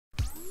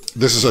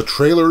This is a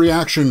trailer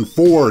reaction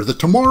for The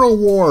Tomorrow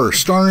War,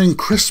 starring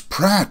Chris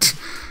Pratt.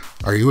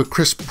 Are you a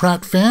Chris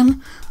Pratt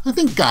fan? I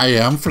think I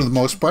am, for the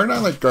most part. I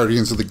like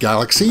Guardians of the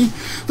Galaxy.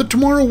 The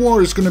Tomorrow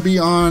War is going to be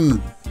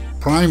on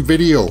Prime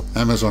Video,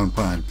 Amazon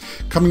Prime,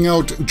 coming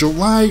out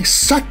July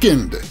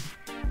 2nd.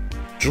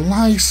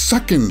 July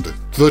 2nd,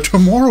 The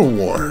Tomorrow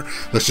War.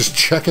 Let's just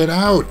check it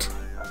out.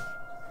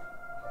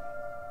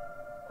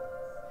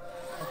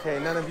 Okay,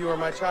 none of you are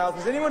my child.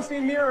 Has anyone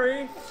seen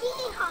Miri?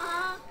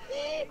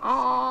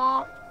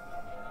 Aww.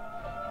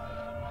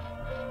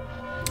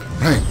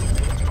 Right.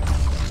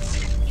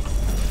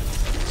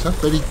 Is that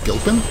Betty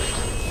Gilpin?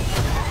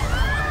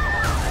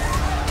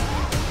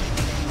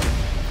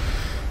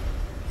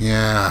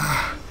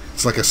 Yeah.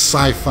 It's like a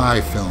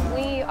sci-fi film.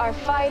 We are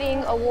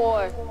fighting a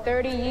war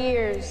 30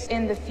 years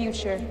in the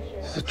future.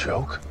 Is this a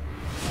joke?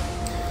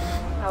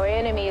 Our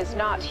enemy is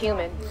not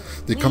human.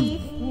 We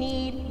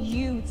need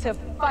you to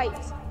fight.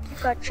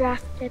 I got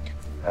drafted.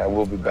 I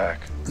will be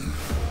back.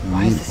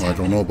 Why is this I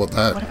don't know about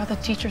that. What about the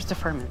teachers'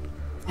 deferment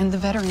and the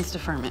veterans'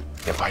 deferment?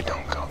 If I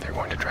don't go, they're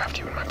going to draft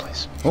you in my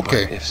place.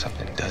 Okay. But if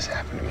something does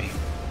happen to me,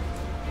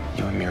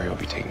 you and Miri will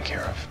be taken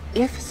care of.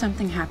 If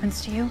something happens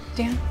to you,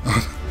 Dan,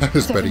 That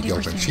is Betty 70%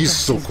 Gilpin. of She's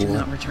so Texans do cool.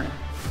 not return.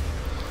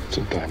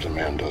 Sometimes a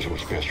man does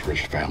what's best for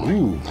his family,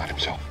 not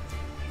himself.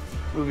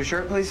 Move your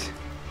shirt, please.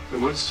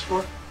 Wait, what's this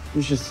for?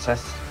 It's just a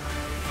test.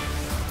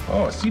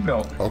 Oh, a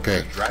seatbelt.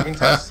 Okay. Driving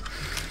test.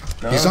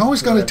 He's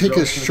always got to take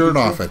his shirt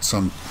off at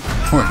some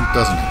point,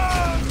 doesn't he?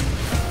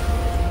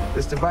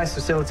 This device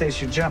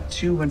facilitates your jump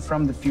to and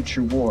from the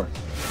future war.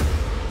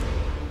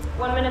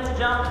 1 minute to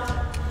jump.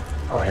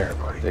 Oh, here,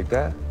 buddy. Take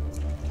that.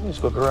 You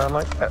just look around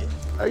like that.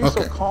 How are you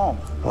Okay. so calm?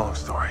 Long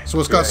story. So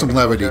it's got some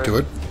levity to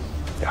it.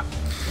 Yeah.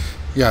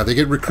 Yeah, they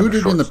get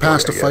recruited in the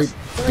past to story, I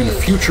fight in a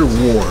future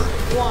war.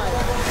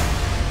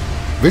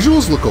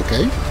 Visuals look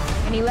okay.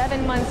 In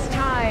 11 months'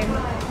 time,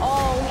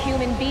 all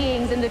human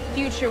beings in the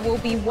future will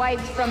be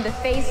wiped from the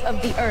face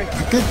of the earth.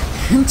 I get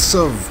hints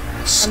of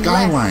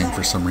Skyline Unless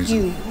for some reason.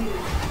 You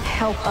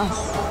help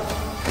us.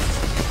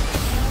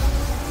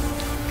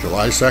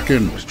 July I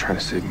 2nd. was trying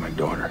to save my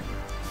daughter.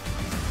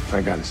 If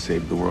I gotta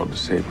save the world to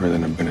save her,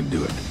 then I'm gonna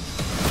do it.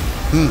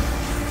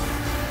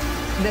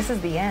 This is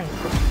the end.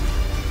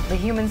 The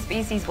human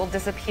species will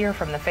disappear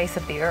from the face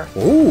of the earth.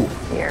 Oh,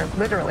 We're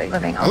literally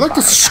living on I like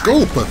the borrowed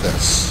time. scope of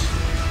this.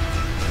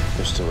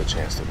 There's still a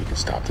chance that we can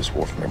stop this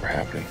war from ever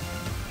happening.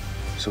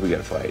 So we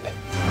gotta fight.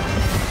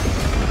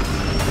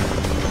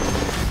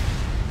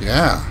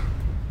 Yeah,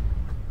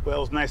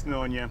 Well, it's nice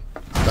knowing you.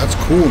 that's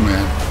cool,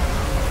 man.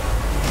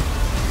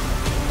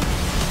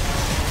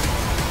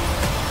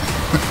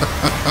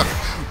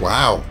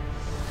 Wow.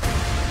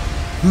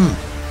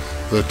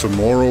 The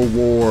Tomorrow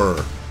War.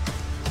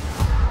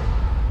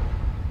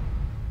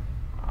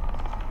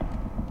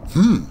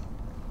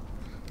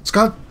 It's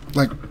got,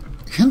 like,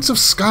 hints of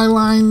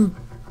Skyline,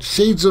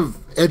 shades of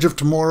Edge of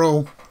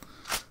Tomorrow,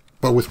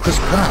 but with Chris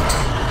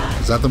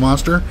Pratt. Is that the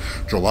monster?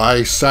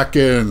 July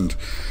 2nd.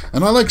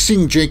 And I like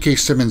seeing J.K.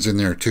 Simmons in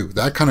there, too.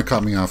 That kind of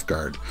caught me off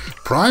guard.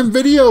 Prime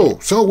Video.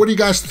 So what do you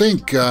guys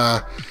think?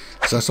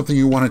 Is that something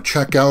you want to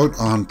check out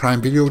on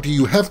Prime Video? Do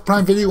you have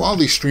Prime Video? All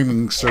these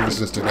streaming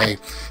services today.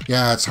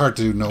 Yeah, it's hard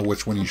to know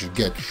which one you should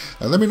get.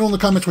 Let me know in the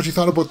comments what you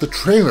thought about the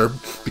trailer,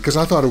 because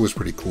I thought it was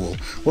pretty cool.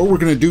 What we're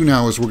going to do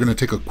now is we're going to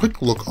take a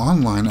quick look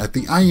online at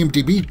the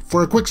IMDB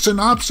for a quick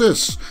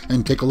synopsis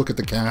and take a look at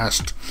the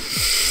cast.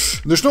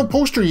 There's no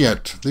poster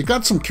yet. They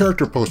got some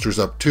character posters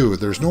up too.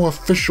 There's no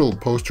official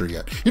poster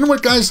yet. You know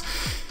what, guys?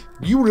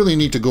 You really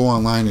need to go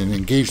online and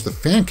engage the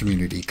fan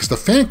community, because the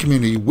fan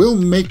community will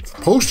make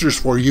posters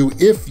for you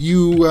if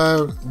you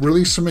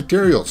release some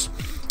materials.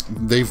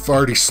 They've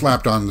already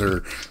slapped on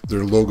their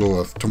logo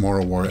of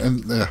Tomorrow War,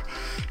 and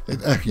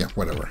yeah,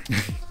 whatever.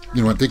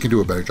 You know what, they can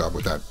do a better job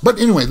with that. But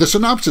anyway, the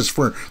synopsis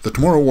for The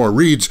Tomorrow War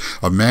reads,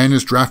 a man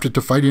is drafted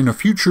to fight in a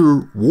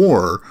future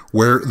war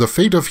where the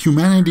fate of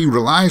humanity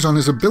relies on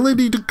his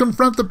ability to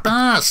confront the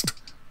past.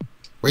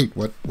 Wait,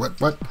 what?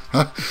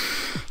 Huh?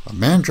 A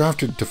man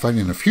drafted to fight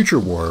in a future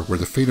war where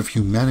the fate of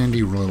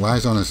humanity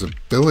relies on his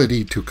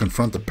ability to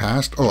confront the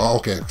past? Oh,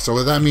 okay. So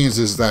what that means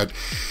is that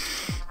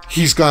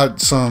he's got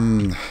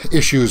some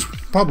issues,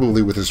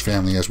 probably with his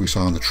family, as we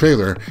saw in the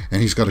trailer,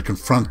 and he's got to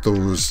confront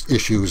those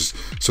issues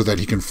so that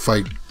he can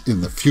fight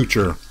in the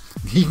future.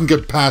 He can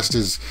get past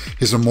his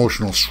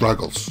emotional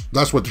struggles.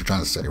 That's what they're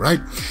trying to say, right?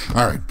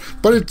 All right,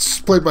 but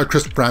it's played by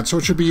Chris Pratt, so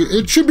it should be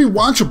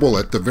watchable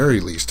at the very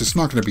least. It's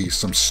not going to be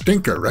some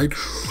stinker, right?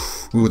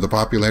 Ooh, the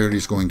popularity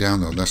is going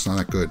down though. That's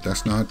not good.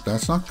 That's not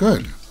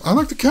good. I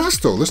like the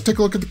cast though. Let's take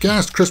a look at the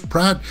cast. Chris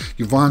Pratt,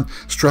 Yvonne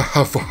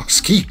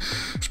Strahovski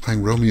is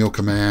playing Romeo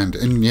Command,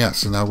 and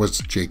yes, and that was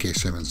J.K.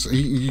 Simmons.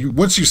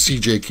 Once you see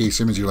J.K.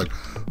 Simmons, you're like,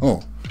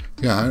 oh,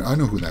 yeah, I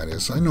know who that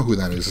is. I know who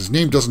that is. His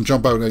name doesn't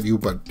jump out at you,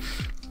 but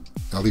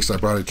at least I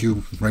brought it to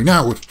you right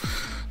now with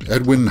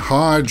Edwin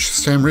Hodge,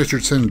 Sam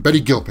Richardson, Betty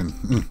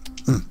Gilpin.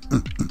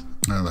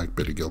 I like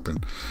Betty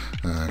Gilpin.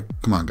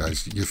 Come on,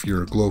 guys. If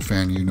you're a Glow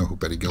fan, you know who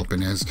Betty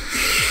Gilpin is.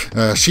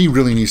 She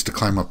really needs to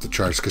climb up the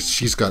charts because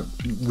she's got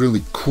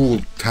really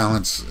cool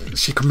talents.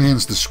 She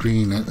commands the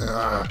screen.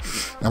 I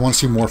want to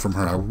see more from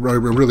her. I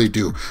really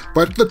do.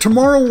 But the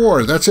Tomorrow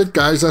War, that's it,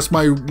 guys. That's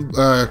my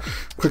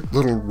quick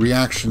little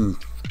reaction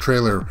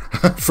trailer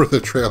for the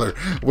trailer.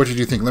 What did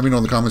you think? Let me know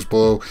in the comments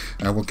below.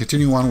 And we'll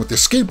continue on with the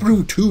Escape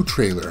Room 2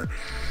 trailer.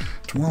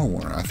 Tomorrow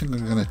War. I think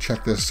I'm going to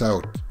check this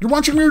out. You're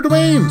watching Weird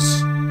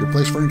Domains, your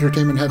place for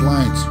entertainment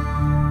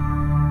headlines.